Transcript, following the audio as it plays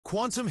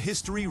Quantum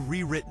history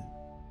rewritten.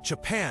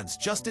 Japan's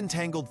just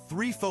entangled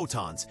 3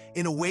 photons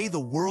in a way the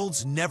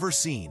world's never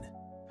seen.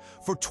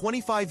 For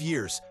 25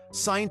 years,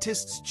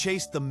 scientists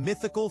chased the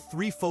mythical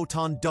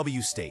 3-photon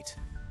W state.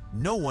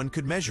 No one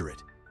could measure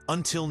it,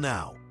 until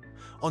now.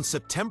 On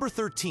September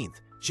 13th,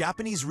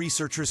 Japanese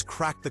researchers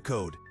cracked the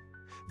code.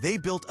 They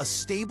built a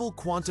stable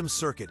quantum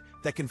circuit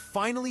that can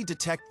finally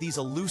detect these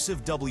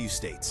elusive W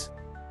states.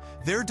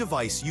 Their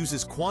device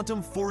uses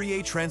quantum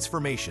Fourier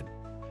transformation,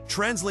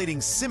 translating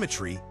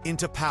symmetry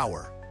into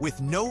power, with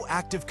no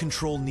active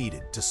control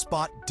needed to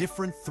spot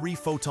different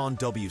 3-photon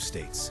W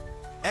states.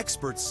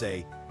 Experts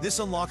say this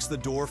unlocks the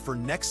door for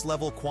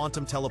next-level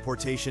quantum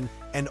teleportation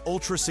and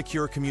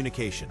ultra-secure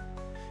communication.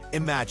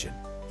 Imagine,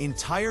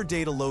 entire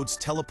data loads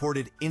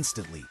teleported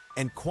instantly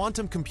and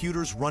quantum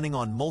computers running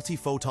on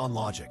multi-photon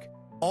logic.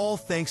 All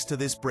thanks to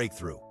this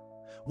breakthrough.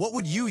 What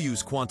would you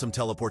use quantum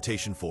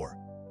teleportation for?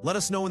 Let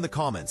us know in the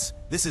comments.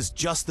 This is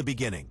just the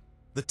beginning.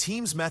 The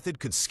team's method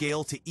could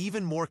scale to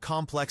even more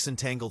complex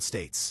entangled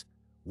states.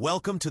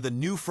 Welcome to the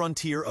new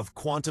frontier of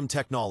quantum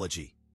technology.